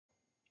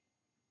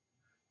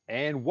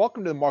And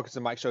welcome to the Marcus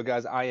and Mike Show,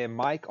 guys. I am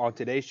Mike. On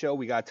today's show,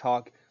 we got to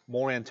talk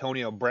more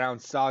Antonio Brown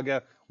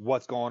saga.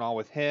 What's going on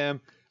with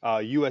him?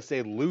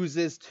 USA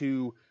loses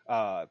to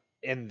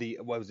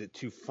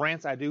to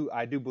France, I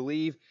do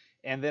believe.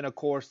 And then, of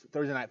course,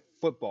 Thursday Night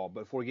Football.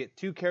 But before we get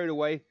too carried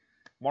away,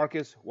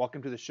 Marcus,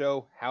 welcome to the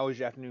show. How is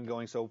your afternoon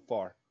going so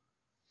far?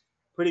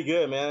 Pretty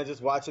good, man.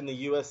 Just watching the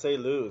USA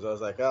lose, I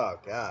was like, oh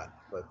god.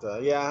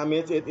 But yeah, I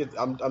mean,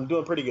 I'm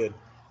doing pretty good.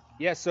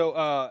 Yeah,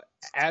 so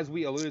as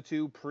we alluded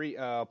to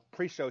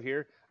pre-show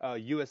here,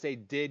 USA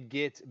did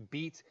get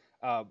beat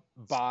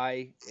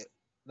by.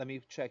 Let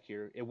me check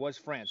here. It was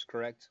France,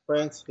 correct?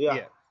 France, yeah,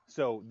 Yeah.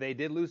 So they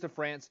did lose to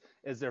France.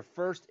 Is their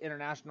first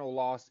international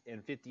loss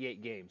in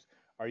 58 games.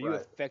 Are you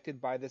right. affected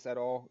by this at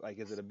all? Like,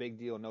 is it a big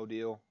deal? No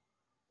deal?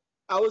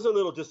 I was a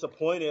little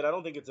disappointed. I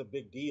don't think it's a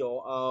big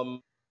deal.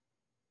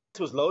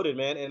 This was loaded,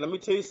 man. And let me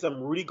tell you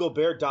something. Rudy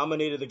Gobert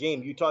dominated the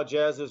game. Utah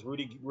Jazz's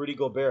Rudy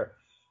Gobert.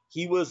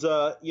 He was,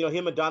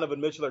 him and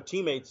Donovan Mitchell are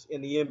teammates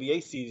in the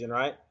NBA season,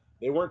 right?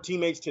 They weren't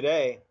teammates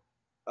today.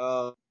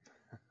 Uh,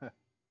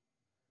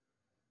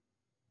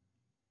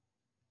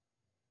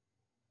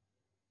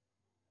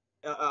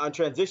 on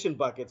transition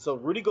buckets. So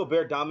Rudy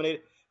Gobert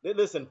dominated.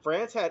 Listen,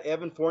 France had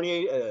Evan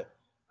Fournier,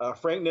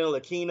 Frank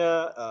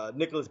Ntilikina,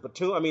 Nicholas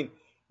Batum. I mean,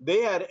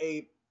 they had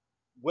a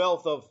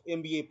wealth of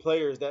NBA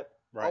players that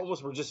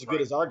almost were just as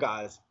good as our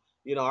guys.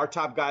 You know, our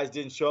top guys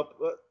didn't show up.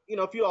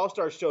 A few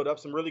All-Stars showed up,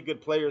 some really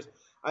good players.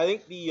 I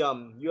think the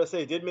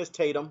USA did miss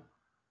Tatum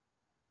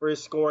for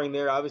his scoring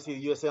there. Obviously,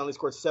 the USA only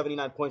scored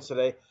 79 points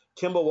today.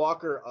 Kemba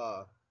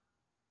Walker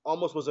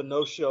almost was a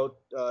no-show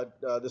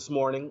this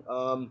morning.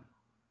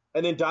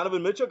 And then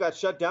Donovan Mitchell got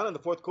shut down in the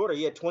fourth quarter.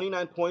 He had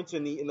 29 points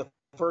in the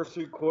first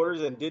three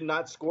quarters and did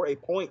not score a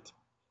point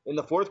in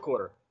the fourth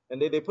quarter.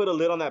 And they put a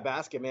lid on that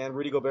basket, man,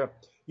 Rudy Gobert.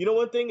 You know,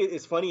 one thing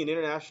is funny in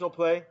international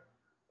play,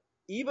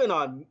 even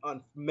on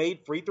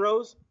made free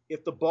throws,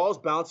 if the ball's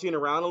bouncing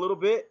around a little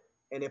bit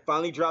and it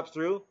finally drops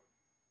through,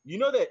 you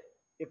know that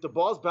if the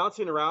ball's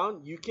bouncing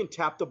around, you can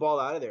tap the ball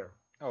out of there.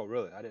 Oh,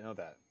 really? I didn't know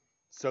that.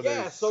 So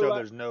yeah,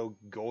 there's no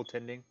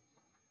goaltending?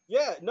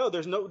 Yeah, no,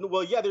 there's no.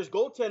 Well, yeah, there's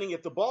goaltending.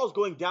 If the ball's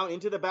going down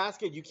into the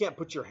basket, you can't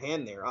put your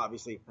hand there,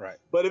 obviously. Right.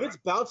 But if it's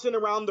bouncing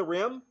around the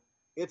rim,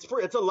 it's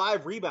a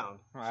live rebound.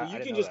 So you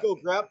can just go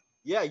grab.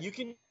 Yeah, you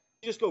can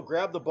just go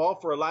grab the ball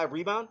for a live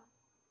rebound.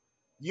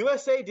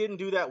 USA didn't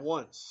do that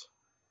once.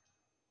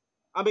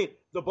 I mean,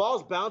 the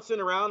ball's bouncing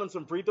around on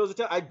some free throws.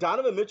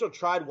 Donovan Mitchell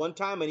tried one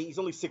time, and he's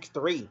only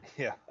 6'3".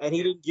 Yeah. And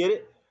he didn't get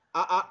it.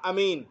 I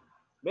mean,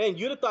 man,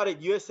 you'd have thought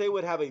that USA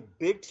would have a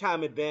big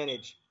time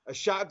advantage. A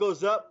shot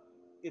goes up.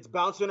 It's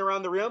bouncing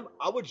around the rim.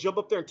 I would jump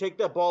up there and take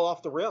that ball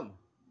off the rim.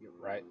 You're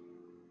right.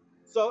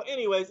 So,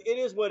 anyways, it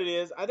is what it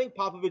is. I think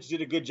Popovich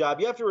did a good job.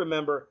 You have to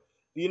remember,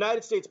 the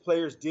United States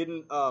players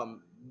didn't.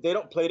 They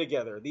don't play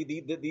together.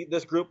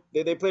 This group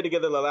they played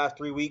together the last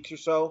 3 weeks or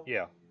so.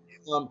 Yeah.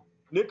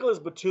 Nicholas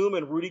Batum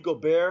and Rudy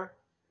Gobert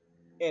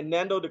and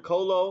Nando De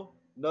Colo,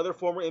 another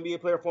former NBA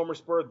player, former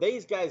Spur.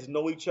 These guys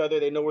know each other.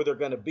 They know where they're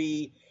going to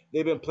be.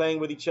 They've been playing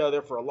with each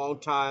other for a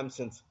long time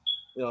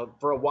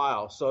for a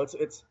while. So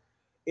it's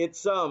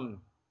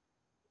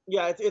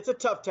a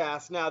tough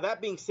task. Now,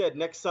 that being said,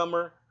 next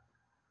summer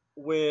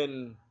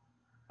when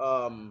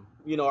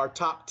our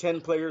top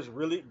 10 players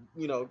really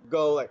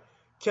go, like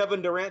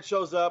Kevin Durant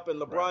shows up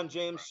and LeBron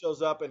James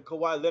shows up and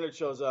Kawhi Leonard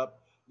shows up,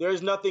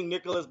 there's nothing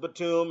Nicholas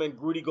Batum and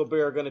Rudy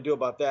Gobert are going to do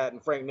about that,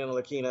 and Frank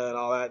Ntilikina and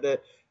all that.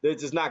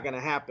 That's just not going to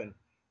happen.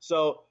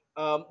 So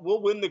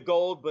we'll win the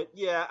gold, but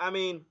yeah, I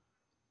mean,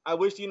 I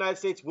wish the United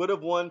States would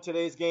have won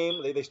today's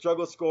game. They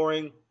struggled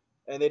scoring,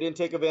 and they didn't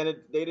take advantage.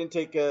 They didn't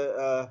take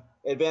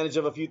advantage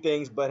of a few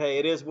things, but hey,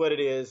 it is what it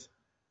is.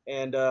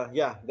 And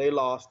they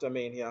lost. I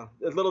mean, yeah,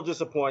 it's a little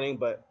disappointing,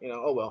 but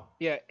oh well.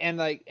 Yeah, and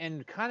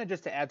kind of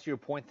just to add to your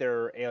point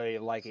there,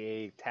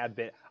 a tad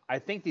bit. I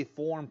think the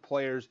foreign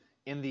players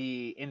in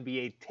the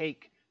NBA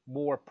take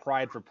more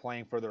pride for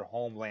playing for their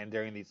homeland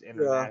during these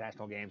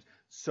international games.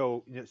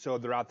 So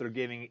they're out there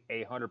giving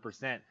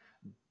 100%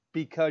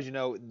 because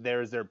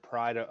there's their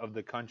pride of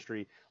the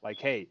country. Like,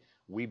 hey,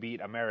 we beat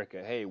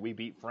America. Hey, we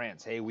beat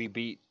France. Hey, we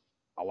beat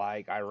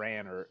like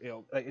Iran, or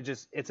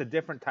it's a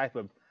different type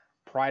of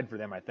pride for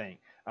them, I think.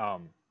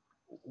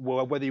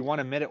 Whether you want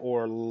to admit it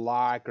or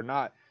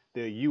not,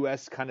 the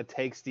U.S. kind of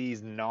takes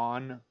these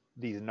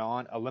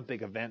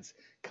non-Olympic events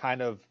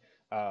kind of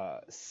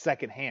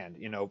secondhand,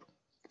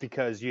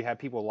 because you have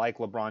people like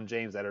LeBron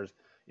James that are,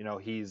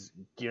 he's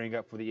gearing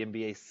up for the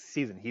NBA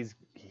season. He's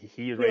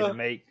ready to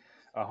make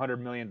 $100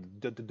 million.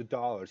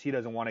 He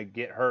doesn't want to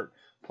get hurt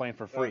playing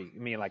for free. I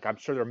mean, like, I'm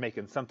sure they're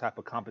making some type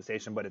of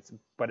compensation, but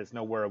it's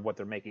nowhere of what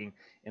they're making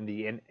in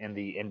the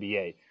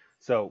NBA.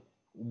 So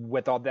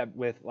with all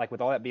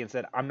that being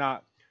said, I'm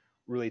not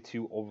really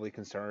too overly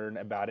concerned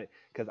about it,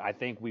 because I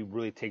think we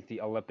really take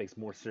the Olympics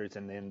more serious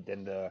than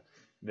the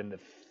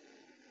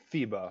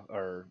FIBA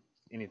or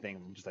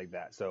anything just like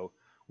that. So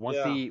once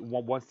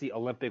the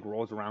Olympic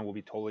rolls around, we'll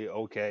be totally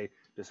okay.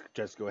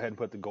 Just go ahead and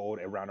put the gold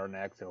around our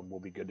necks, and we'll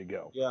be good to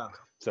go. Yeah.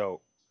 So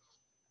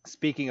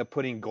speaking of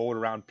putting gold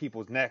around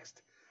people's necks,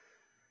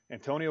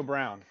 Antonio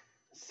Brown.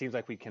 Seems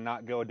like we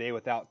cannot go a day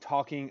without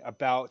talking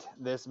about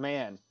this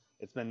man.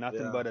 It's been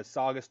nothing Yeah. but a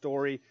saga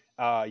story.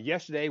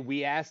 Yesterday,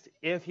 we asked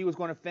if he was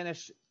going to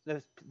finish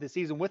the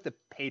season with the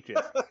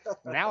Patriots.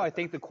 Now, I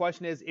think the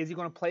question is he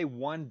going to play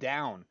one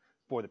down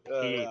for the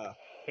Yeah.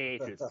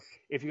 Patriots?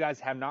 If you guys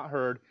have not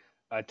heard,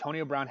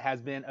 Antonio Brown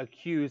has been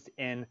accused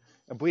in,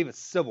 I believe it's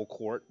civil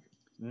court,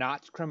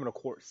 not criminal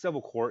court,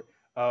 civil court,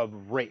 of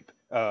rape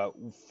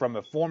from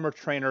a former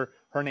trainer.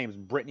 Her name's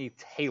Brittany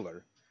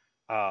Taylor.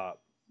 Uh,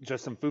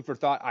 just some food for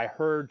thought. I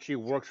heard she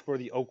works for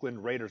the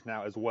Oakland Raiders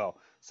now as well.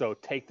 So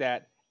take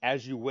that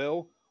as you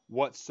will,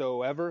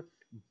 whatsoever.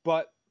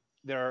 But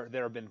there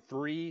have been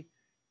three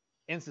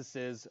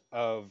instances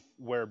of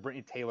where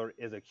Brittany Taylor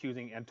is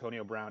accusing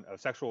Antonio Brown of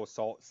sexual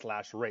assault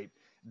slash rape,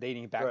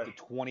 dating back Right. to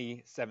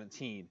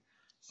 2017.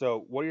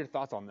 So what are your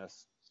thoughts on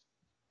this?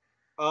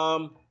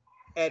 Um,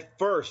 at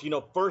first,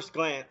 first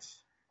glance,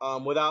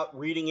 without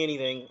reading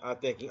anything, I'm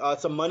thinking,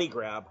 it's a money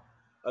grab.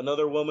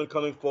 Another woman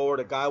coming forward,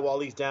 a guy while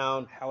he's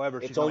down.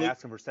 However, she's It's only only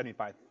asking for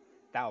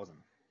 75,000.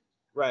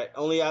 right,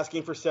 only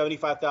asking for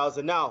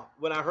 75,000. Now,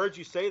 when I heard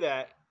you say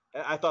that,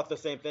 I thought the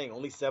same thing.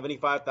 Only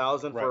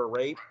 75,000 Right. for a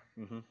rape.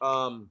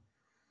 Mm-hmm.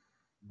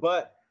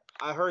 But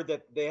I heard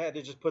that they had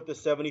to just put the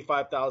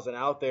 75,000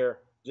 out there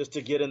just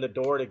to get in the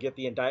door to get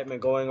the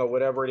indictment going or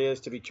whatever it is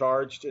to be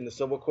charged in the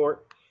civil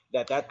court.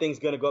 That thing's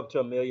going to go up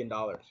to $1 million.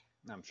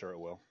 I'm sure it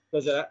will.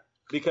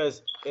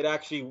 Because it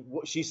actually,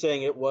 she's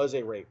saying it was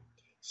a rape.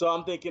 So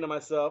I'm thinking to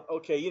myself,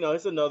 okay,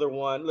 it's another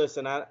one.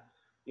 Listen, I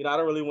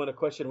don't really want to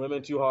question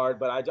women too hard,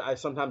 but I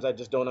sometimes I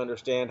just don't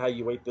understand how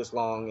you wait this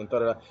long and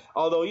da-da-da.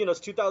 Although, it's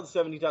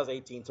 2017,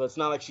 2018, so it's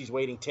not like she's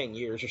waiting 10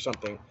 years or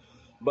something.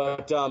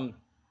 But then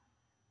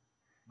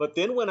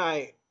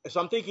so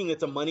I'm thinking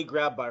it's a money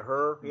grab by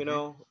her, in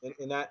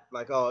that,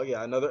 like, oh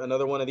yeah,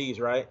 another one of these,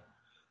 right?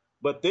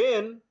 But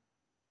then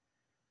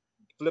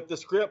flip the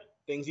script,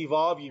 things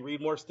evolve, you read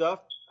more stuff.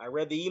 I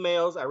read the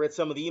emails, I read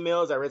some of the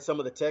emails, I read some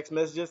of the text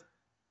messages.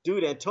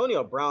 Dude,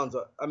 Antonio Brown's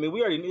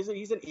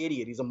he's an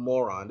idiot, he's a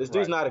moron. This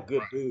dude's not a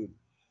good dude.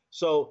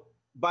 So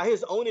by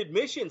his own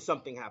admission,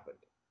 something happened.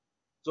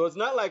 So it's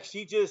not like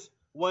she just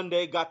one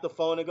day got the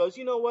phone and goes,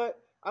 you know what?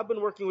 I've been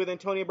working with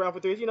Antonio Brown for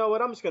 3 years. You know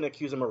what? I'm just going to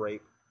accuse him of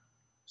rape.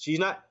 She's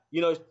not,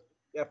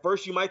 at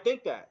first you might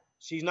think that.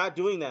 She's not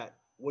doing that.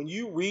 When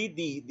you read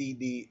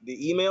the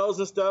emails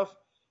and stuff,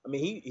 I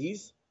mean,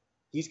 he's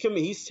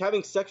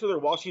having sex with her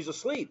while she's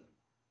asleep.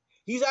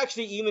 He's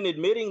actually even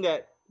admitting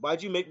that,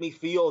 why'd you make me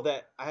feel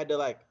that I had to,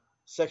 like,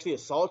 sexually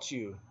assault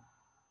you?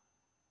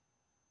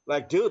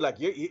 Like, dude, like,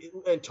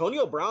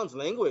 Antonio Brown's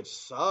language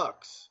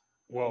sucks.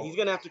 Well, he's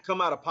going to have to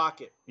come out of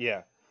pocket.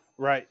 Yeah.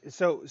 Right.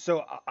 So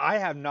I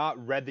have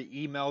not read the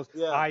emails.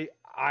 Yeah.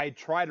 I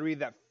try to read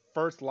that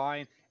first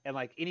line, and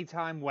like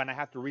anytime when I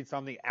have to read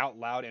something out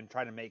loud and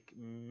try to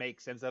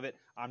make sense of it,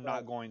 I'm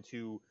not going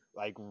to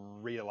like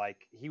read it.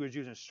 Like he was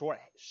using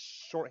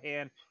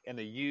shorthand and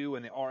the U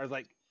and the R. It's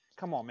like,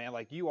 come on, man!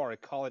 Like you are a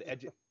college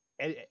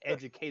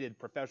educated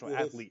professional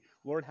athlete.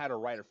 Learn how to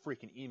write a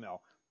freaking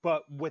email.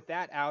 But with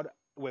that out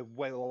with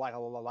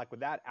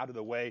that out of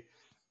the way,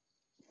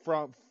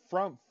 from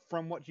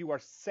what you are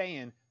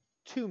saying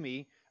to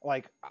me,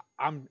 like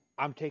I'm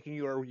taking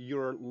your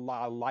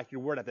like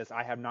your word at this.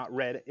 I have not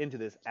read into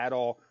this at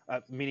all,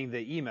 meaning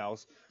the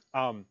emails.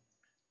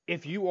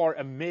 If you are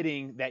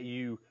admitting that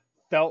you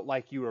felt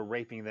like you were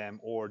raping them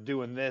or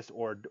doing this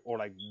or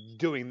like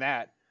doing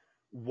that,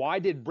 why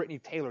did Brittany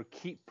Taylor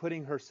keep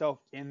putting herself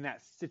in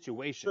that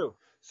situation? True.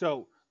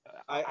 So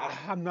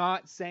I'm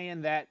not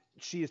saying that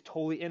she is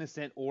totally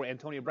innocent or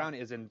Antonio Brown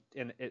is in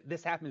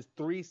this happens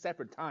 3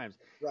 separate times.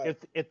 Right.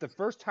 If the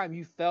first time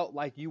you felt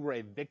like you were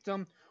a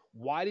victim,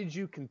 why did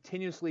you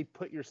continuously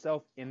put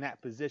yourself in that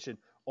position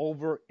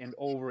over and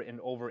over and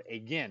over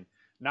again?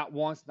 Not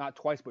once, not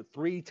twice, but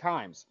 3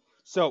 times.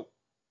 So,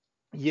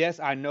 yes,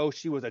 I know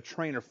she was a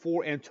trainer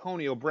for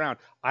Antonio Brown.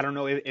 I don't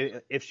know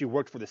if she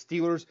worked for the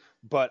Steelers,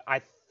 but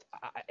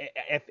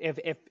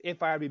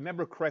if I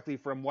remember correctly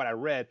from what I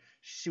read,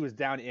 she was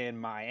down in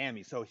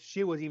Miami. So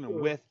she was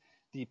even with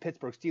the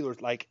Pittsburgh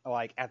Steelers like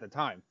at the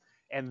time.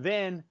 And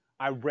then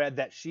I read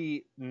that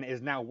she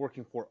is now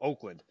working for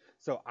Oakland.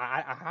 So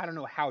I don't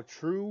know how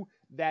true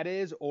that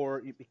is,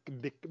 or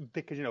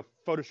because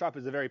Photoshop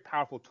is a very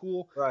powerful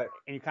tool, right?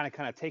 And you kind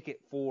of take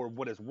it for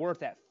what it's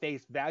worth at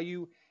face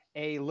value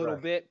a little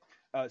bit.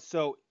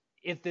 So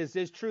if this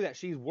is true that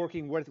she's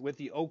working with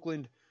the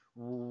Oakland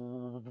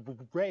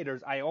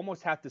Raiders, I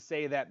almost have to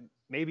say that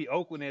maybe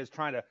Oakland is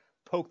trying to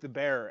poke the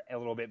bear a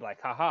little bit, like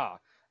haha,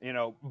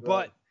 Right.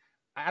 But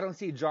I don't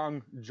see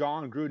John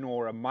Gruden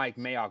or Mike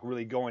Mayock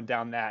really going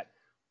down that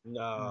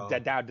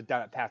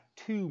that path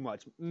too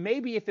much.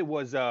 Maybe if it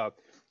was Al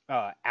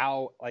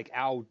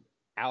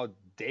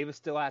Davis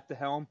still at the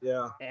helm,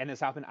 and this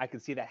happened, I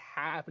could see that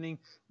happening.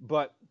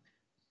 But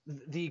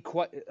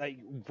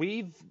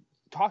we've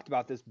talked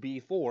about this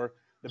before.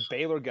 The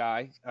Baylor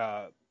guy,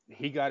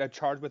 he got a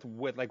charge with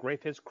like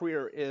rape. His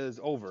career is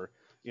over.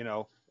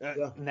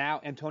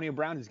 Now Antonio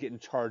Brown is getting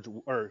charged,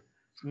 or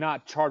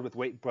not charged with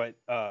rape, but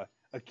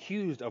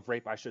accused of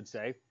rape, I should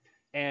say.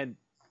 And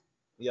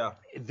Yeah.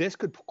 this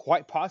could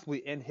quite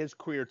possibly end his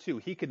career too.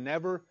 He could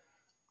never.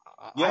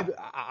 Yeah.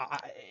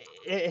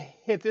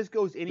 If this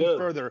goes any Dude.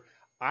 further,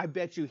 I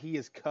bet you he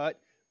is cut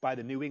by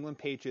the New England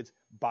Patriots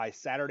by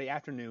Saturday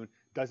afternoon.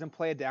 Doesn't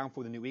play it down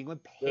for the New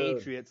England Dude.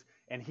 Patriots,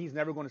 and he's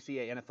never going to see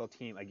an NFL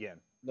team again.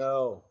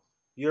 No.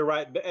 You're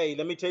right. But, hey,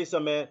 let me tell you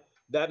something, man.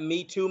 That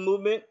Me Too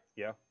movement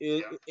Yeah.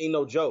 ain't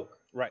no joke.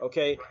 Right.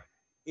 Okay.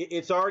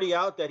 It's already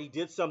out that he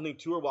did something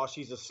to her while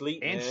she's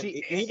asleep, And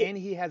man. and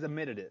he has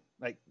admitted it,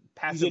 like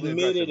He's admitted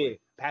aggressively.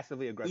 it.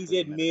 Passively aggressively.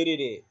 He's admitted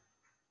it.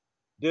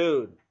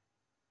 Dude.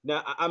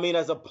 Now, I mean,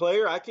 as a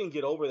player, I can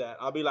get over that.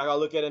 I'll be like, I'll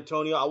look at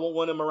Antonio. I won't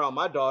want him around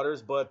my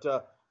daughters, but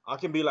I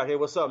can be like, hey,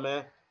 what's up,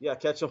 man? Yeah,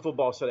 catch some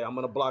footballs today. I'm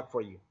going to block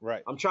for you.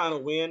 Right. I'm trying to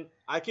win.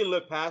 I can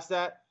look past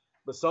that.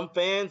 But some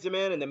fans,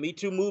 man, and the Me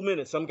Too movement,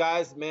 and some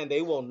guys, man,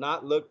 they will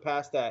not look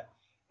past that.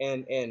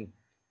 And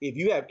if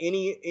you have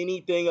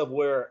anything of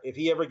where if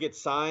he ever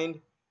gets signed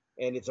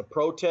and it's a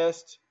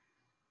protest,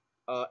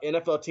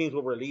 NFL teams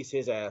will release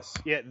his ass.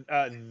 Yeah.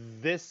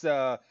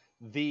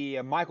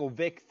 The Michael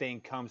Vick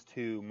thing comes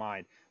to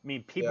mind. I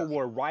mean, people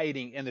were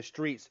rioting in the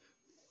streets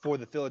for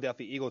the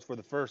Philadelphia Eagles for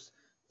the first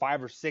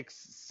 5 or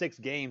 6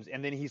 games,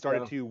 and then he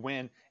started to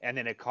win, and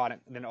then it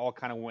all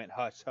kind of went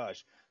hush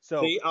hush.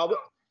 So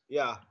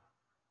yeah.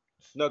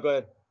 No, go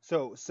ahead.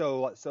 So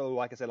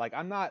like I said, like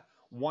I'm not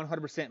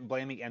 100%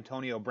 blaming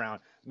Antonio Brown.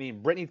 I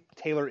mean, Brittany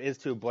Taylor is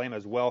to blame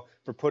as well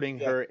for putting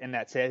her in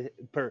that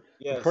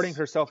putting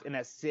herself in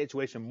that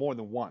situation more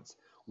than once.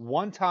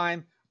 One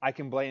time I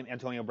can blame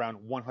Antonio Brown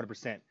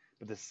 100%,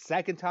 but the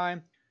second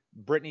time,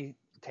 Brittany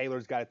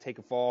Taylor's got to take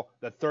a fall.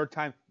 The third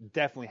time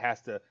definitely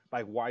has to.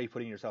 Like, why are you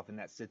putting yourself in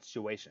that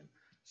situation?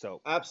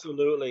 So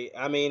absolutely.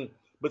 I mean,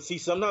 but see,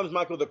 sometimes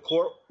Michael,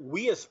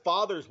 we as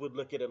fathers would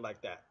look at it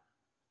like that.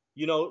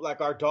 You know,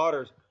 like our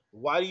daughters.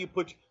 Why do you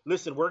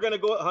listen, we're going to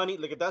go, honey,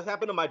 look, if that's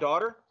happened to my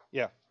daughter,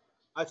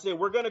 I'd say,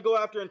 we're going to go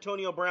after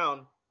Antonio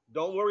Brown.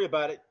 Don't worry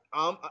about it.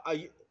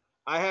 I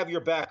have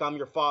your back. I'm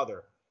your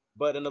father.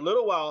 But in a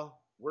little while,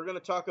 we're going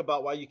to talk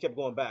about why you kept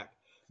going back.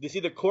 You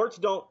see,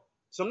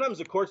 sometimes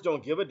the courts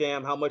don't give a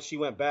damn how much she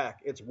went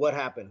back. It's what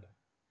happened.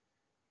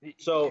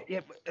 So, yeah,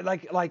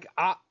 like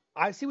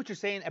I see what you're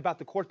saying about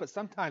the courts, but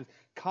sometimes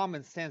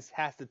common sense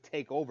has to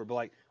take over. But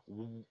like,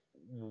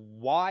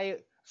 why?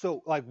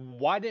 So, like,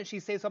 why didn't she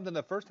say something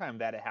the first time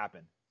that it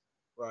happened?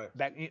 Right.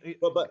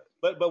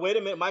 But wait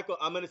a minute, Michael.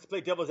 I'm going to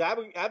play devil's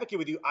advocate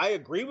with you. I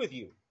agree with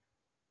you.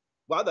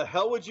 Why the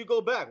hell would you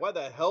go back? What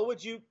the hell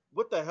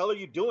are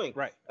you doing?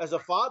 Right. As a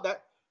father,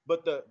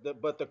 but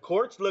the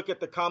courts look at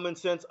the common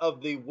sense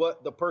of the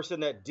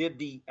person that did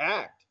the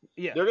act.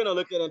 Yeah. They're going to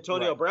look at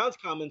Antonio Brown's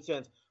common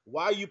sense.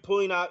 Why are you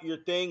pulling out your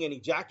thing and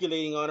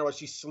ejaculating on her while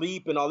she's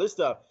asleep and all this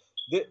stuff?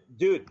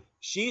 Dude,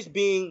 she's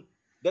being.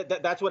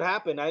 That's what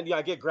happened.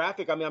 I get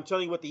graphic. I mean, I'm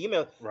telling you what the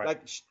email. Right.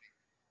 Like,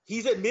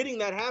 he's admitting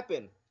that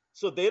happened.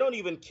 So they don't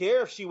even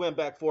care if she went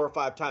back 4 or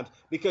 5 times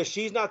because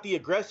she's not the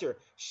aggressor.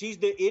 She's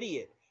the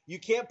idiot. You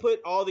can't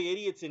put all the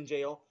idiots in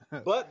jail,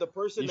 but the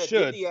person that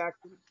did the act.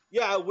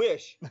 Yeah, I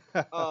wish.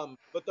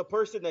 But the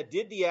person that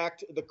did the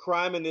act, the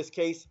crime in this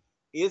case,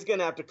 is going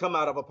to have to come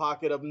out of a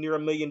pocket of near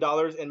 $1 million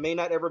and may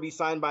not ever be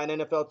signed by an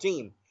NFL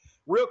team.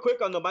 Real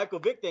quick on the Michael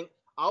Vick thing.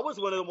 I was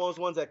one of those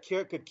ones that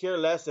could care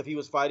less if he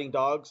was fighting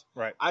dogs.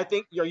 Right. I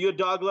think, are you a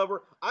dog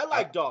lover? I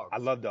like dogs. I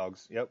love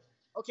dogs. Yep.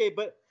 Okay,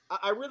 but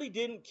I really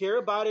didn't care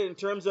about it in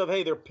terms of,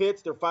 hey, they're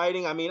pits, they're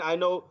fighting. I mean, I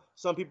know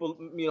some people,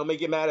 may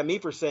get mad at me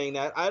for saying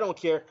that. I don't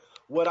care.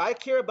 What I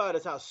care about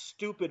is how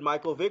stupid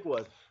Michael Vick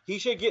was. He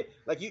should get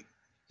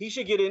he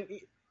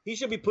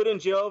should be put in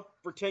jail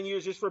for 10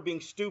 years just for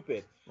being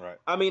stupid. Right.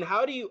 I mean,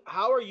 how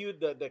are you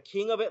the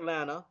king of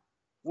Atlanta?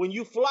 When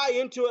you fly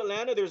into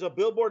Atlanta, there's a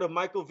billboard of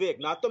Michael Vick,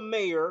 not the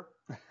mayor,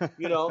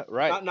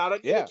 right. not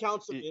a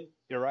councilman.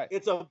 You're right.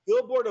 It's a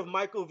billboard of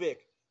Michael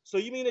Vick. So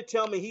you mean to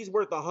tell me he's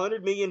worth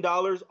 $100 million,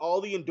 all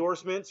the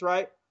endorsements,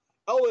 right?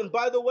 Oh, and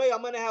by the way,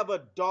 I'm going to have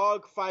a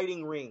dog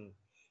fighting ring.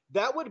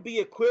 That would be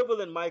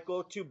equivalent,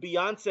 Michael, to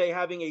Beyonce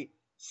having a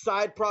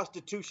side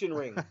prostitution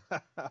ring.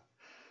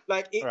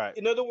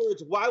 In other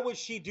words, why would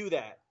she do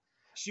that?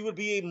 She would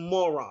be a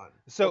moron.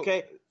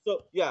 Okay.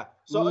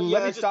 So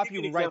let me stop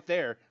you right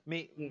there.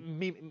 Me,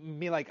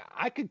 like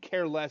I could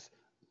care less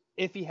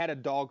if he had a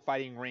dog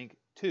fighting ring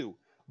too,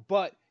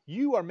 but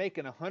you are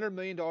making $100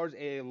 million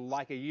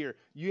a year.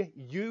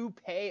 You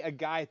pay a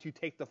guy to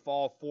take the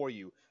fall for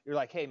you. You're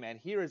like, hey man,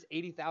 here is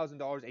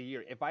 $80,000 a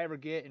year. If I ever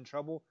get in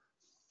trouble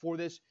for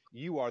this,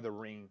 you are the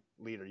ring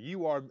leader.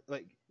 You are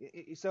like,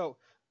 so.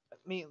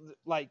 I mean,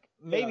 like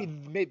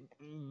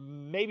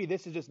maybe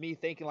this is just me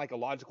thinking like a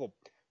logical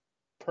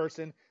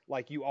person.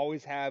 Like you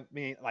always have. I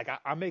mean, like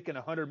I'm making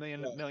 $100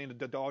 million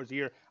a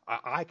year.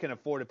 I can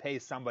afford to pay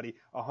somebody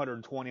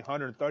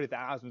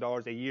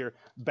 $130,000 a year,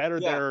 better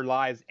their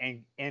lives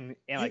and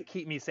like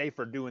keep me safe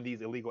for doing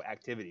these illegal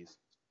activities.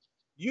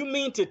 You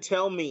mean to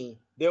tell me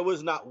there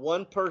was not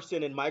one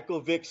person in Michael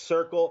Vick's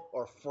circle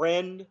or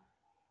friend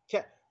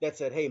that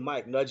said, "Hey,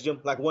 Mike," nudged him.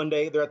 Like one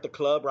day they're at the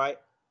club, right?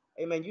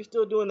 Hey man, you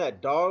still doing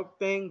that dog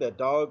thing?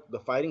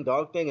 The fighting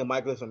dog thing? And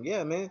Mike looks at him,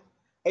 yeah, man.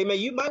 Hey man,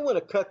 you might want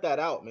to cut that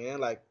out, man.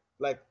 Like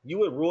you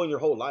would ruin your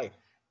whole life.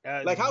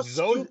 Like how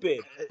Those stupid.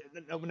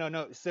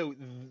 no. So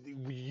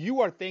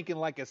you are thinking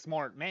like a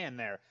smart man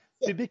there,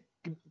 Yeah.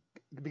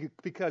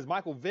 because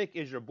Michael Vick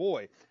is your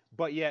boy,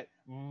 but yet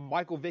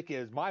Michael Vick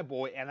is my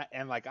boy,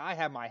 and like I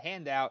have my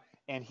hand out,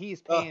 and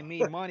he's Uh, paying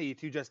me money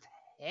to just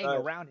hang right.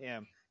 around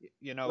him,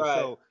 you know.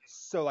 Right.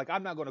 So like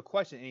I'm not going to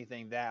question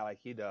anything that like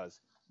he does,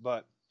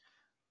 but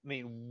I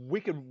mean,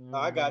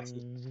 I got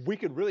you. we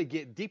could really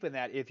get deep in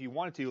that if you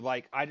wanted to.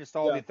 Like, I just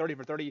saw Yeah. the 30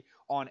 for 30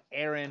 on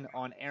Aaron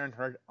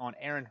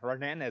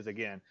Hernandez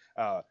again.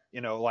 You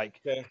know,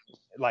 Okay.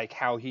 like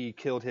how he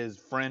killed his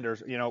friend, or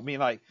you know, I mean,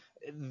 like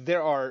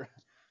there are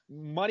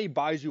money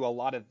buys you a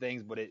lot of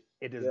things, but it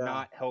does Yeah.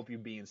 not help you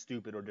being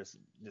stupid or just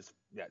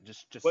What's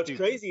stupid.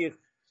 crazy is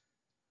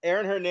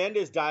Aaron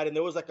Hernandez died, and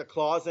there was like a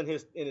clause in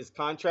his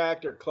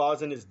contract or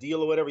clause in his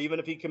deal or whatever. Even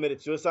if he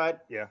committed suicide,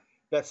 Yeah,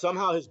 that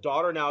somehow his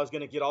daughter now is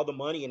going to get all the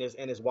money, and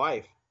his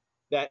wife.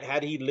 That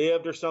had he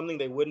lived or something,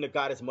 they wouldn't have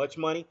got as much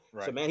money. So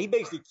right. man, he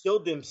basically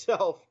killed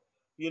himself,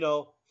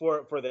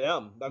 for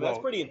them. I mean, that's Well,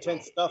 pretty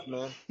intense stuff,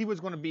 man. he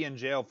was going to be in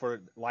jail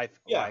for life,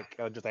 Yeah.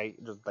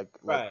 like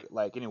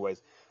Right.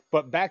 anyways.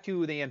 But back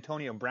to the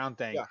Antonio Brown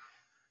thing, Yeah.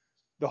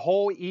 the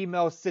whole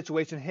email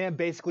situation, him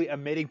basically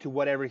admitting to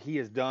whatever he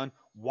has done.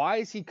 Why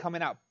is he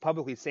coming out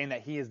publicly saying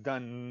that he has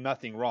done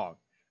nothing wrong?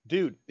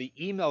 Dude, the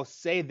emails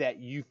say that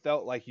you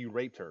felt like you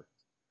raped her.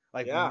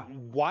 Like, Yeah.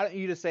 why don't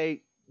you just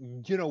say,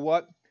 you know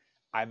what?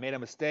 I made a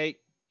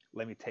mistake.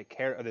 Let me take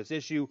care of this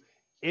issue.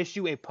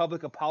 Issue a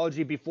public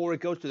apology before it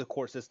goes to the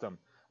court system.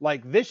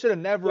 Like, this should have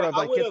never Yeah. have I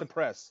like would hit have. the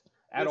press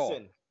at all.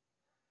 Listen.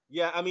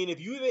 Yeah. I mean, if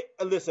you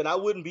listen, I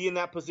wouldn't be in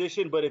that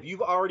position. But if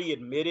you've already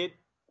admitted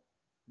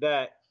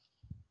that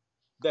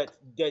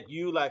that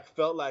you like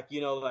felt like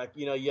you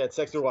had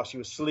sex with her while she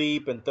was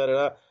asleep and da da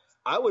da,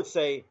 I would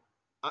say,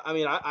 I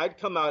mean, I'd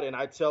come out and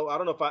I'd tell. I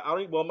don't know if I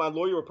don't. Well, my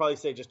lawyer would probably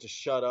say just to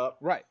shut up.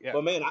 Right? Yeah.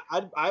 But man,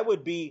 I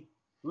would be.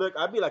 Look,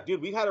 I'd be like,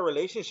 dude, we've had a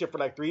relationship for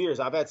like 3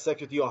 years. I've had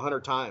sex with you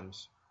 100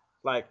 times.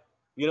 Like,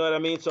 you know what I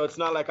mean? So it's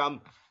not like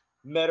I'm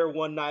met her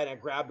one night, I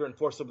grabbed her and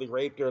forcibly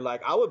raped her.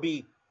 Like, I would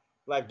be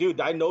like,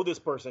 dude, I know this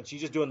person.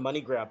 She's just doing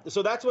money grab.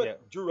 So that's Yeah.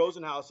 what Drew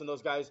Rosenhaus and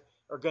those guys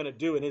are gonna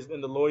do, and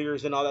the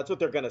lawyers and all. That's what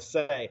they're gonna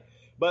say.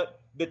 But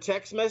the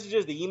text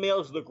messages, the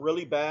emails look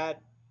really bad,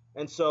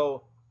 and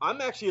so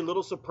I'm actually a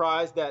little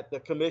surprised that the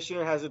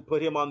commissioner hasn't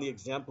put him on the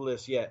exempt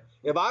list yet.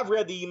 If I've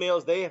read the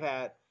emails they have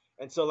had,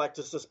 and so like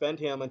to suspend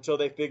him until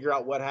they figure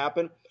out what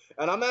happened.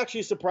 And I'm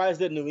actually surprised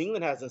that New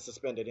England hasn't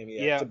suspended him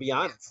yet, Yeah. to be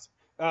honest.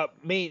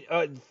 Me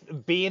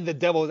being the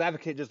devil's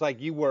advocate, just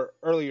like you were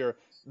earlier,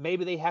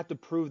 maybe they have to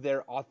prove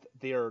their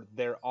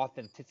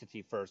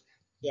authenticity first,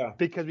 Yeah.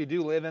 because we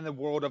do live in the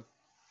world of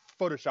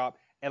Photoshop,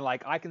 and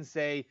like I can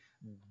say,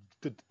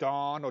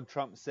 Donald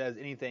Trump says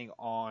anything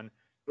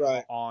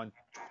Right. on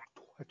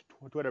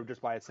Twitter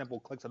just by a simple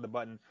clicks of the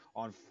button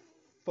on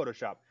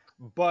Photoshop,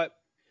 but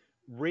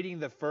reading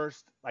the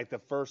first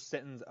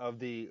sentence of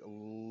the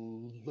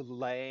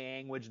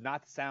language,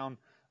 not to sound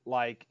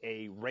like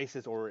a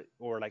racist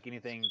or like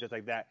anything just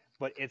like that,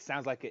 but it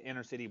sounds like an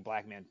inner city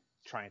black man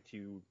trying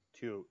to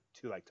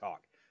like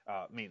talk.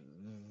 I mean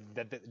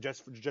that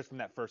just from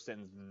that first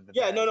sentence.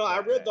 Yeah, no, no, I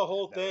read the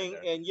whole That right thing,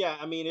 there. and yeah,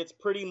 I mean, it's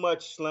pretty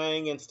much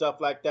slang and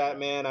stuff like that, Yeah.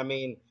 man. I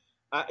mean,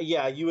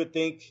 yeah, you would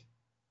think,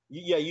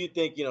 yeah, you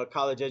think, a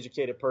college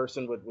educated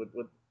person would.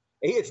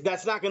 It's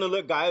that's not going to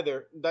look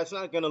either. That's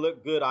not going to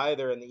look good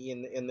either in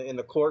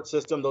the court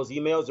system. Those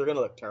emails are going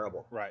to look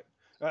terrible. Right.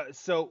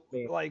 So, I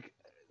mean, like,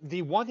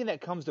 the one thing that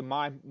comes to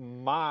my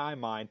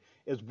mind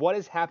is what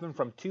has happened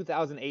from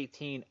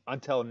 2018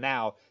 until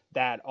now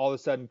that all of a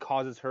sudden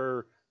causes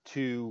her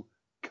to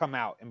come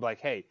out and be like,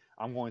 "Hey,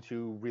 I'm going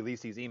to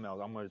release these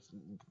emails. I'm going to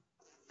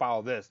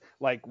file this."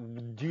 Like,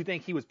 do you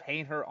think he was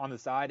paying her on the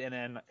side,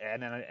 and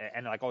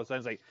like all of a sudden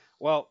it's like,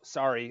 "Well,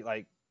 sorry,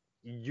 like,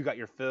 you got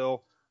your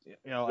fill."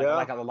 You know, yeah.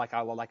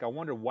 I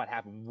wonder what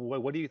happened.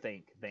 What do you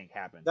think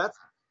happened? That's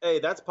Hey,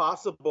 that's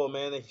possible,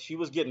 man. She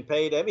was getting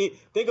paid. I mean,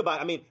 think about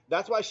it. I mean,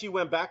 that's why she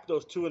went back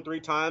those 2 and 3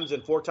 times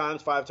and 4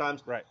 times, 5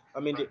 times. Right. I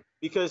mean,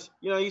 because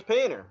he's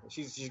paying her.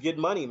 She's getting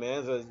money,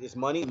 man. So it's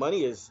money.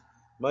 Money is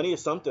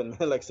something,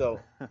 man. Like so,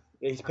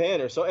 he's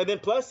paying her. So and then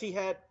plus he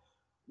had,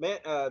 man.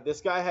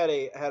 This guy had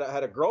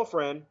a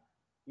girlfriend,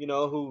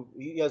 who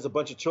he has a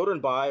bunch of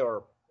children by,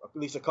 or at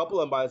least a couple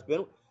of them by. Has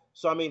been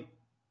so. I mean,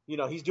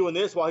 he's doing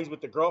this while he's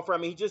with the girlfriend.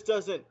 I mean, he just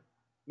doesn't.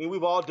 I mean,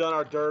 we've all done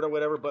our dirt or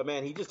whatever, but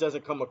man, he just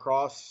doesn't come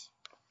across.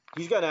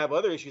 He's got to have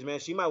other issues, man.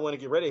 She might want to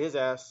get rid of his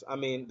ass. I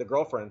mean, the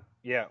girlfriend.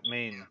 Yeah, I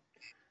mean,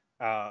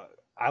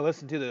 I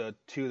listened to the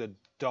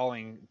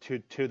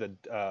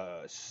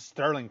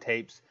Sterling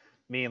tapes.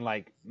 Meaning,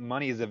 like,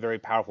 money is a very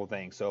powerful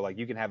thing. So like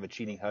you can have a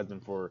cheating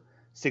husband for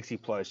 60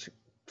 plus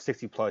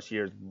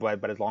years,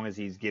 but as long as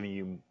he's giving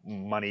you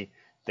money,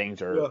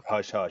 things are Yeah.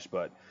 hush hush.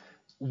 But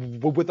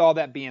with all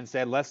that being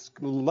said, let's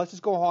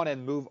just go on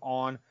and move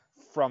on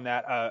from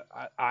that.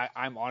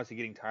 I'm honestly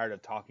getting tired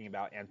of talking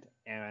about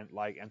and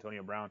like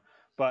Antonio Brown,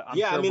 but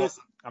Yeah, I mean, it's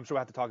I'm sure we'll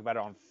have to talk about it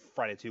on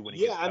Friday too when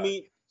he yeah, gets I cut.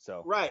 mean,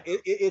 So Right.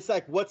 It's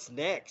like, what's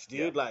next,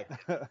 yeah. dude? Like,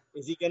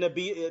 is he gonna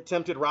be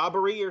attempted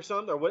robbery or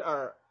something, or what?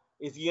 Or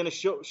is he gonna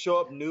show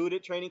up nude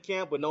at training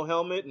camp with no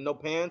helmet and no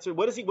pants? Or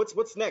what is he?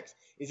 What's next?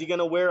 Is he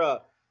gonna wear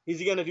a? Is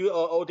he gonna do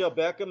Odell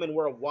Beckham and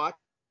wear a watch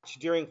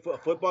during a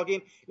football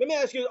game? Let me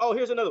ask you. Oh,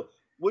 here's another.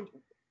 Would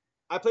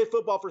I played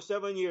football for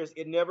 7 years?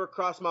 It never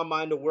crossed my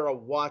mind to wear a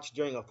watch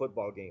during a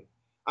football game.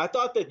 I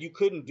thought that you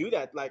couldn't do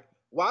that. Like,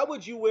 why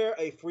would you wear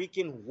a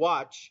freaking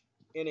watch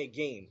in a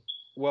game?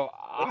 Well,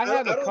 Like, I have a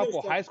I don't couple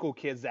understand. high school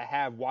kids that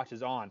have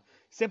watches on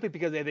simply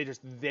because they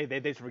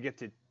just forget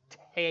to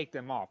take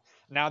them off.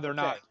 Now they're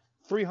Okay. not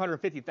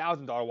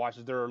 $350,000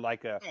 watches; they're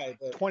like a Right,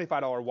 but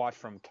 $25 watch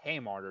from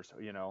Kmart or so,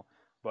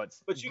 But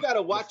But you got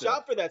to watch still,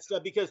 out for that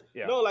stuff because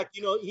yeah, no, like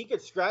he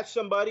could scratch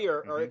somebody,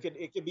 or hmm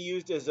it could be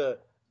used as a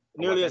a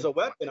nearly as weapon.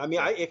 a weapon. I mean,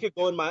 Yeah, it could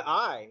go in my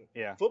eye.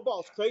 yeah,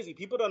 Football's crazy.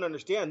 People don't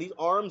understand these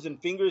arms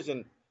and fingers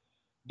and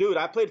dude.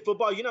 I played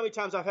football. You know how many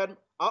times I've had?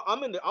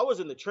 I was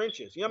in the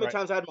trenches. You know how many right,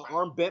 times I had my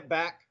arm bent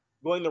back,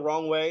 going the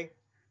wrong way.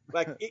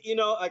 Like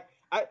like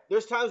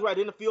there's times where I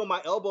didn't feel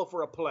my elbow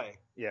for a play,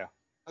 yeah.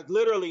 like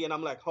literally, and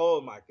I'm like,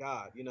 oh my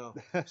god.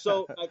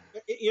 So like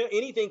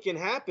anything can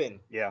happen.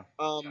 Yeah.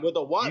 With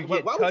a watch. You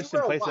get Why would you touched in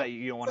wear a places watch? that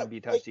you don't want to be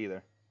Hey, touched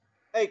either.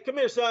 hey, come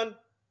here, son.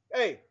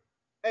 Hey,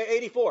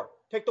 84.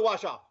 Take the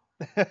watch off.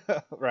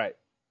 Right.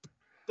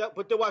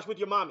 Put the watch with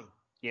your mommy.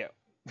 Yeah.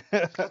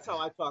 That's how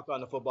I talk on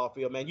the football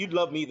field, man. You'd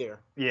love me there.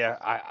 Yeah,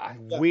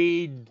 Yeah.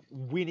 we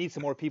need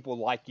some more people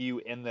like you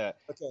in the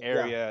Okay. Yeah.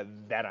 area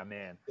that I'm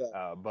in.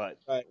 Yeah. But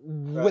Right.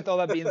 Right. with all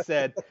that being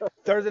said,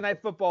 Thursday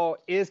night football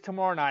is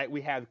tomorrow night.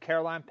 We have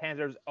Carolina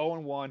Panthers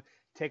 0-1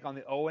 take on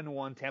the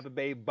 0-1 Tampa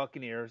Bay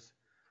Buccaneers.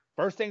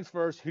 First things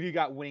first, who do you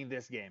got winning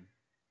this game?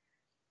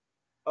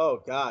 Oh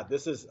God,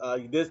 this is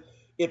this.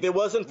 If it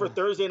wasn't for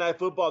Thursday night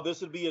football,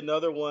 this would be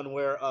another one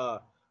where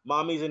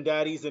mommies and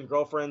daddies and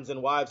girlfriends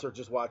and wives are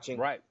just watching,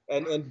 Right.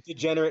 and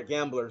degenerate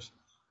gamblers.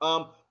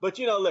 But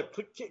look,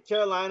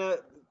 Carolina,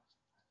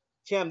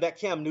 that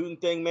Cam Newton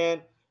thing,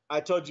 man. I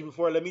told you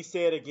before. Let me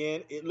say it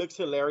again. It looks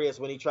hilarious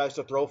when he tries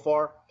to throw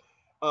far.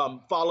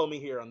 Follow me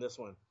here on this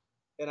one,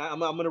 and I'm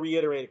going to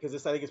reiterate it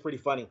because I think it's pretty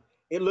funny.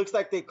 It looks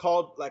like they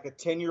called like a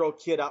 10-year-old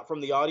kid out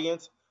from the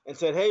audience and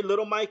said, "Hey,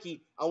 little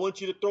Mikey, I want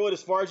you to throw it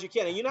as far as you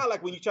can." And you know how,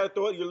 like, when you try to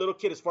throw it, your little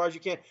kid as far as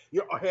you can,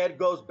 your head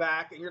goes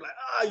back and you're like,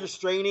 you're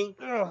straining.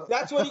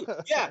 That's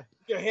what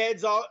your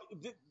head's all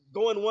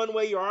going one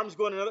way, your arms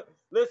going another.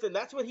 Listen,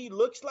 that's what he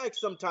looks like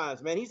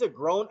sometimes, man. He's a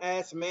grown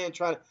ass man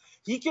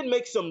he can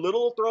make some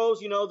little throws,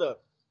 the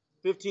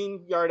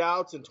 15-yard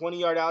outs and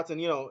 20-yard outs,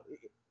 and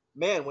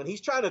man, when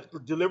he's trying to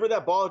deliver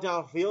that ball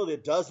downfield,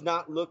 it does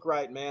not look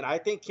right, man. I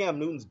think Cam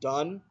Newton's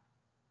done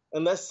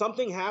unless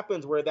something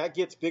happens where that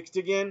gets fixed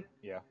again.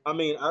 Yeah. I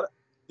mean,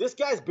 this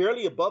guy's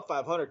barely above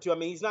 500 too. I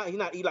mean, he's not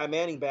Eli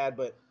Manning bad,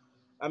 but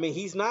I mean,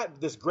 he's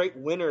not this great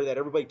winner that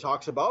everybody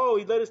talks about. Oh,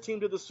 he led his team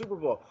to the Super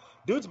Bowl.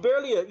 Dude's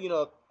barely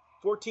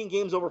 14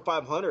 games over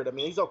 500. I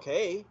mean, he's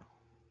okay.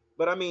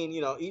 But I mean,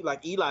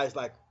 like Eli's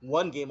like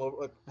one game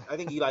over. I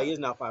think Eli is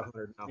now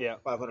 500 now. Yeah.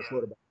 500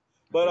 quarterback.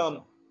 I But think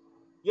so.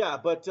 yeah,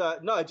 but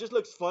no, it just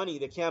looks funny,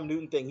 the Cam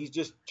Newton thing. He's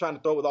just trying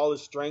to throw with all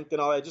his strength and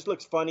all that. It just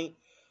looks funny.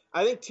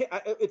 I think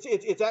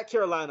it's at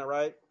Carolina,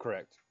 right?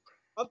 Correct.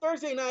 On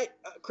Thursday night.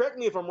 Correct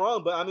me if I'm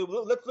wrong, but I mean,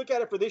 let's look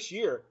at it for this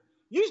year.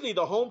 Usually,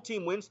 the home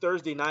team wins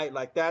Thursday night.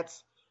 Like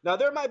that's now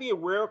there might be a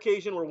rare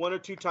occasion where one or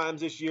two times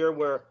this year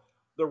where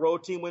the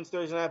road team wins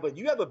Thursday night, but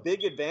you have a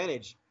big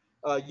advantage.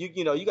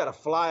 You got to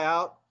fly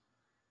out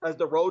as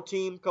the road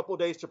team, a couple of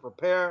days to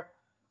prepare.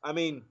 I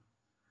mean,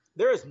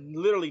 there is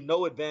literally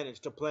no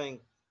advantage to playing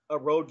a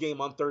road game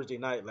on Thursday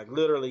night. Like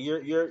literally,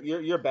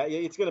 you're bad.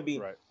 It's going to be,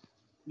 Right.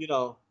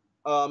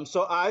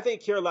 So I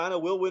think Carolina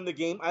will win the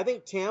game. I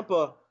think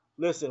Tampa.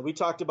 Listen, we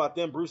talked about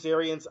them. Bruce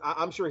Arians.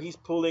 I'm sure he's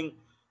pulling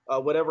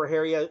whatever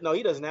hair he has. No,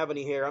 he doesn't have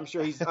any hair. I'm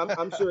sure he's.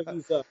 I'm sure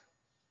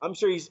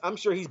he's. I'm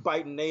sure he's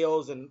biting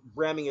nails and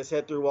ramming his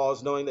head through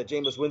walls, knowing that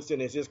Jameis Winston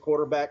is his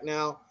quarterback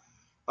now.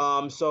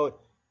 So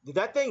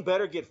that thing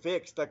better get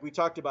fixed, like we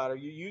talked about.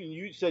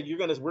 You said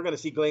we're gonna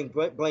see Blaine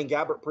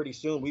Gabbert pretty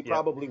soon. We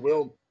probably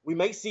will. We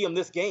may see him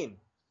this game.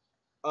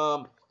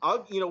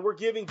 We're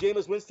giving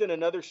Jameis Winston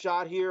another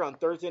shot here on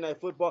Thursday Night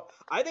Football.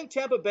 I think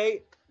Tampa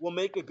Bay will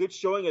make a good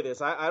showing of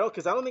this. I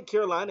don't think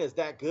Carolina is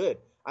that good.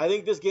 I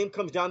think this game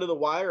comes down to the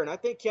wire, and I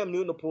think Cam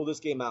Newton will pull this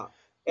game out.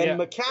 And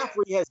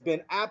McCaffrey has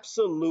been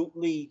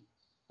absolutely,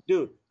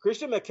 dude.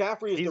 Christian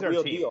McCaffrey is the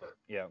real deal.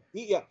 Yeah.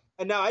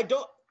 And now I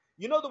don't.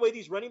 You know the way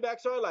these running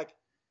backs are, like,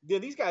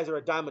 these guys are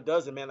a dime a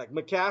dozen, man. Like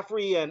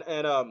McCaffrey and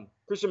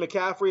Christian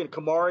McCaffrey and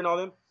Kamara and all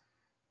them.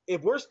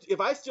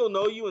 If I still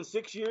know you in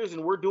 6 years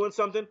and we're doing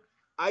something,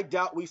 I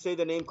doubt we say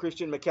the name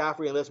Christian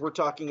McCaffrey unless we're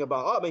talking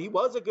about, he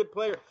was a good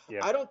player.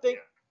 Yeah. I don't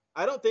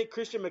think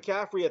Christian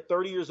McCaffrey at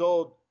 30 years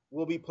old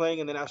will be playing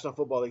in the National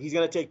Football League. He's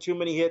going to take too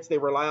many hits. They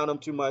rely on him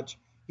too much.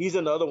 He's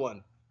another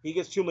one. He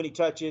gets too many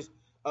touches.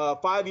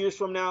 5 years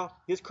from now,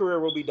 his career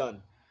will be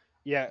done.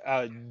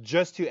 Yeah,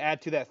 just to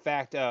add to that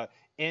fact,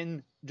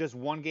 in just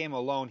one game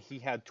alone, he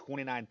had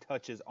 29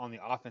 touches on the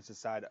offensive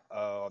side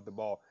of the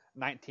ball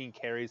 19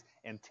 carries,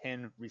 and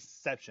 10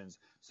 receptions.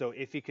 So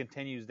if he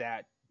continues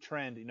that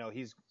trend,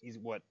 he's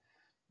what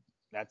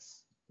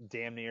that's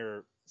damn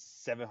near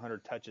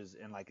 700 touches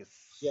in like a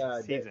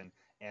Yeah, season,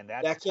 and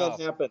that's that can't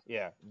tough. happen.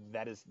 Yeah,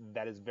 that is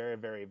very,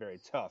 very, very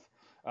tough.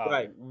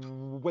 Right.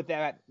 With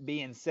that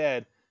being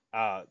said,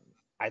 uh,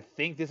 I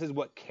think this is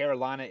what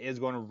Carolina is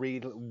going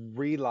to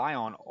rely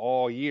on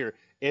all year.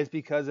 Is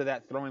because of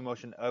that throwing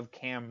motion of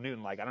Cam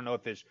Newton. Like I don't know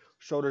if his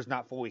shoulder's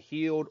not fully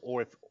healed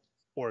or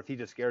if he's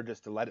just scared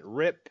just to let it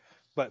rip.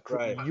 But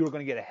Right. you're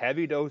going to get a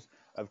heavy dose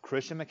of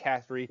Christian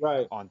McCaffrey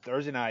Right. on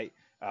Thursday night.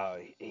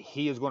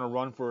 He is going to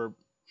run for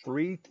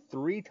three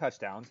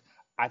touchdowns.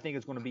 I think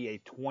it's going to be a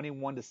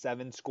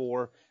 21-7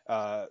 score.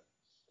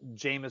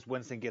 Jameis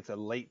Winston gets a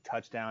late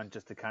touchdown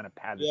just to kind of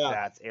pad the Yeah.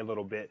 stats a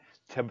little bit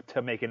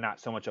to make it not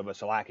so much of a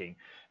shellacking.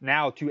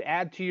 Now, to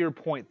add to your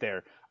point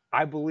there,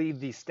 I believe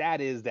the stat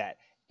is that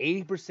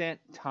 80%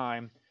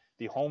 time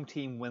the home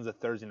team wins a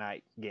Thursday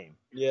night game.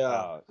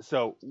 Yeah.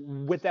 So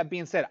with that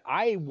being said,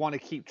 I want to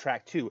keep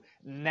track too.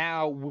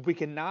 Now we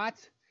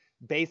cannot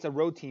base a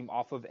road team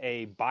off of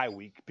a bye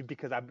week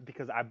because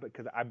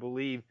I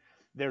believe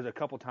there's a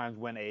couple times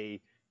when a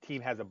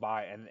team has a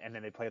bye and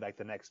then they play like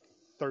the next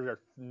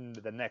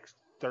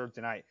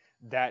Thursday night.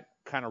 That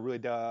kind of really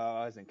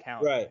doesn't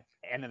count. Right.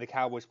 And then the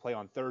Cowboys play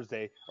on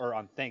Thursday or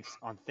on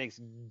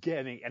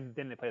Thanksgiving, and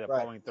then they play the Right.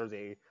 following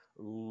Thursday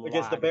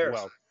Against the live as Bears.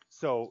 well.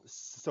 So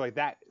like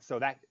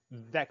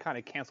that kind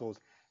of cancels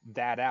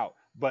that out.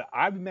 But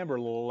I remember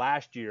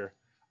last year,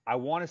 I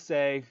want to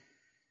say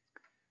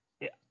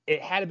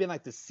it had to been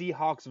like the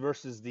Seahawks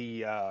versus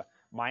the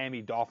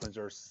Miami Dolphins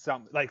or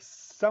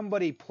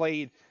somebody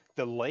played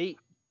the late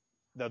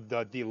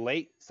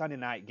Sunday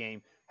night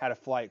game, had a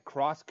flight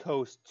cross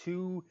coast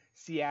to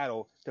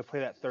Seattle to play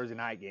that Thursday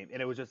night game,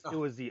 and it was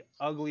the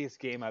ugliest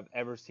game I've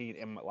ever seen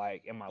in my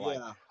life.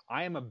 Yeah.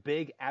 I am a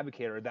big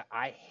advocate that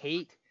I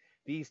hate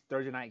these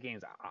Thursday night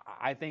games.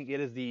 I think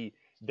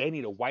they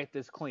need to wipe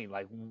this clean.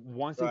 Like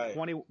once the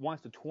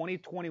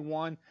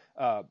 2021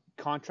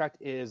 contract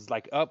is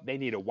like up, they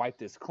need to wipe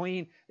this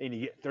clean. They need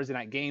to get Thursday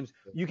night games.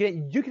 You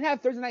can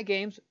have Thursday night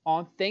games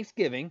on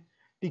Thanksgiving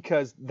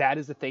because that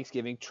is the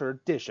Thanksgiving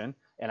tradition,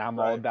 and I'm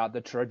all about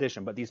the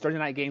tradition. But these Thursday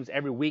night games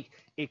every week,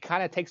 it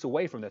kind of takes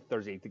away from the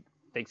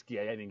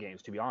Thanksgiving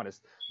games, to be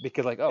honest,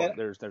 because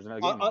there's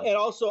another game. And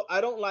also,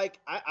 I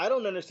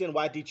don't understand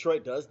why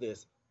Detroit does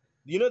this.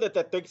 You know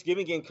that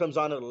Thanksgiving game comes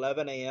on at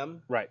 11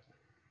 a.m. Right.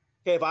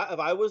 Okay, if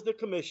I was the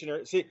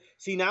commissioner, see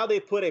now they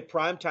put a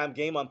primetime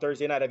game on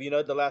Thursday night. Have you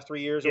know the last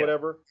 3 years or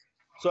whatever?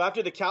 So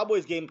after the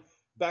Cowboys game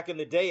back in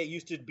the day, it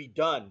used to be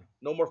done.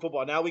 No more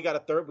football. Now we got a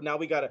third. Now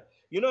we got a.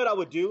 You know what I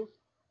would do?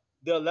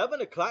 The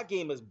 11 o'clock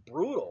game is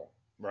brutal.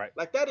 Right.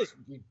 Like that is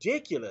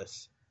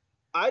ridiculous.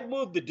 I'd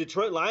move the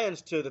Detroit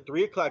Lions to the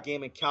 3 o'clock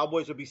game, and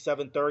Cowboys would be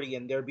 7:30,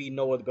 and there'd be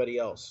nobody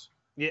else.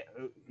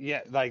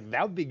 Yeah, like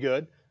that would be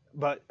good.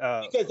 But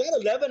because that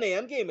 11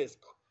 a.m. game is,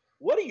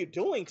 what are you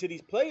doing to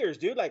these players,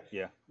 dude? Like,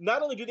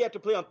 not only do they have to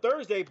play on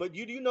Thursday, but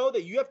you do know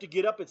that you have to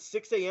get up at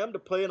 6 a.m. to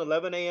play an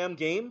 11 a.m.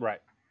 game? Right.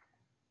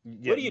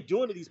 Yeah. What are you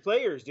doing to these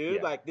players, dude?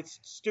 Yeah. Like, it's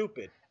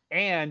stupid.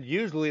 And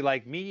usually,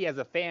 like me as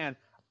a fan,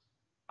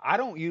 I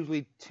don't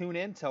usually tune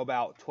in till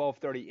about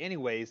 12:30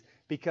 anyways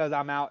because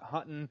I'm out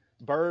hunting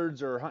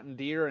birds or hunting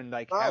deer and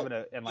having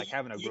a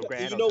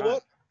grand. You know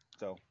what?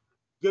 So.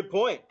 Good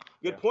point.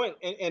 Good point.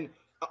 And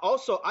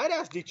also, I'd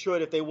ask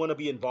Detroit if they want to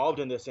be involved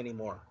in this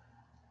anymore.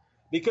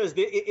 Because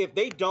if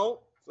they don't,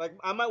 like,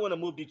 I might want to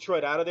move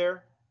Detroit out of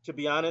there, to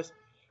be honest.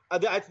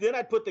 Then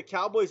I'd put the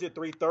Cowboys at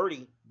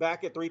 3:30,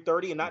 back at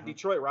 3:30, and not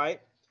Detroit,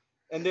 right?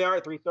 And they are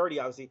at 3:30,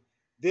 obviously.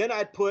 Then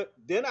I'd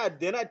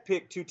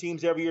pick two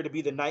teams every year to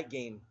be the night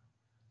game.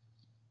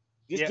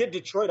 Just get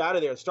Detroit out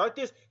of there. Start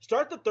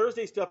the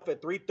Thursday stuff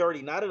at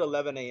 3:30, not at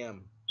 11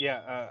 a.m.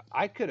 Yeah,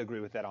 I could agree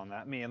with that on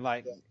that.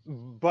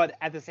 But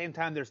at the same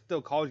time, there's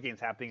still college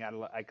games happening at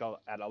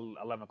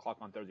 11 o'clock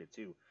on Thursday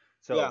too.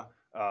 So,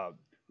 well,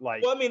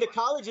 I mean, the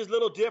college is a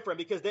little different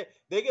because they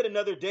get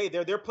another day.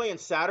 They're playing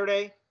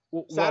Saturday.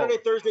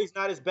 Thursday's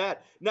not as bad.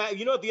 Now,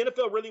 you know, if the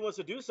NFL really wants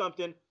to do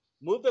something,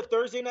 move the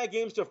Thursday night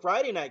games to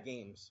Friday night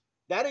games.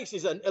 That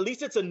is at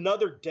least it's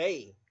another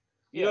day.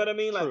 You know what I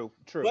mean?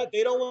 True. But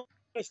they don't want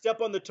to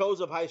step on the toes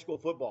of high school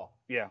football.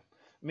 Yeah,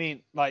 I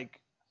mean,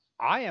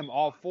 I am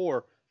all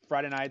for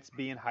Friday nights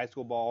being high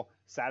school ball,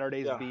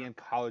 Saturdays being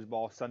college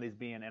ball, Sundays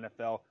being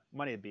NFL,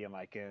 Monday being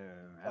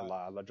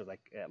just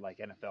like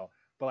NFL.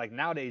 But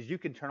nowadays, you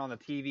can turn on the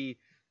TV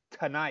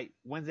tonight,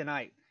 Wednesday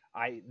night.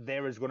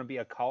 There is going to be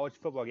a college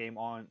football game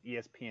on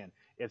ESPN.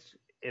 It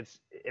is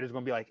going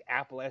to be like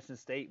Appalachian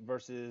State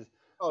versus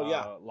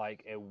a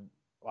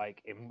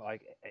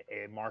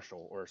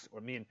Marshall or it's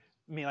going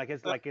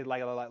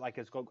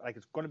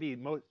to be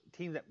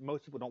teams that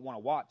most people don't want to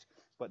watch,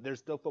 but there's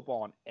still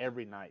football on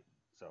every night.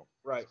 So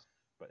right,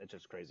 but it's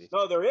just crazy.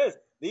 No, there is.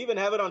 They even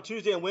have it on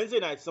Tuesday and Wednesday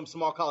nights. Some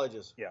small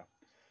colleges. Yeah,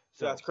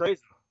 so that's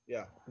crazy.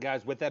 Yeah,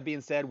 guys. With that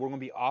being said, we're going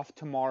to be off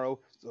tomorrow,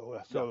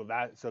 so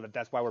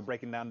that's why we're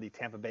breaking down the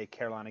Tampa Bay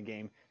Carolina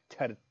game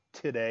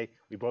today.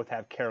 We both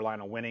have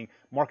Carolina winning.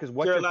 Marcus,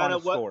 what's Carolina, your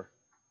final score?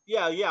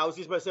 Yeah, I was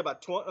just about to say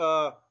about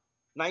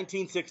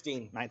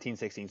 1916.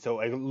 1916. So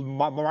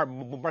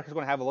Marcus is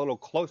going to have a little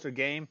closer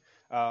game.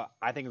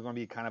 I think it's going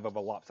to be kind of a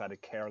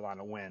lopsided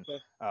Carolina win.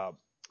 Okay.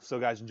 So,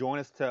 guys, join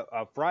us to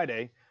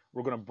Friday.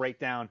 We're going to break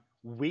down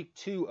week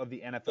 2 of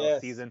the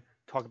NFL season,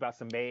 talk about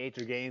some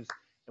major games,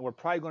 and we're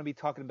probably going to be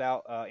talking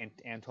about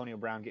Antonio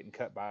Brown getting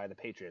cut by the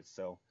Patriots.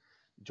 So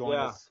join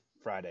us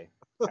Friday.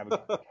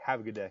 Have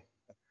a good day.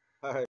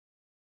 All right.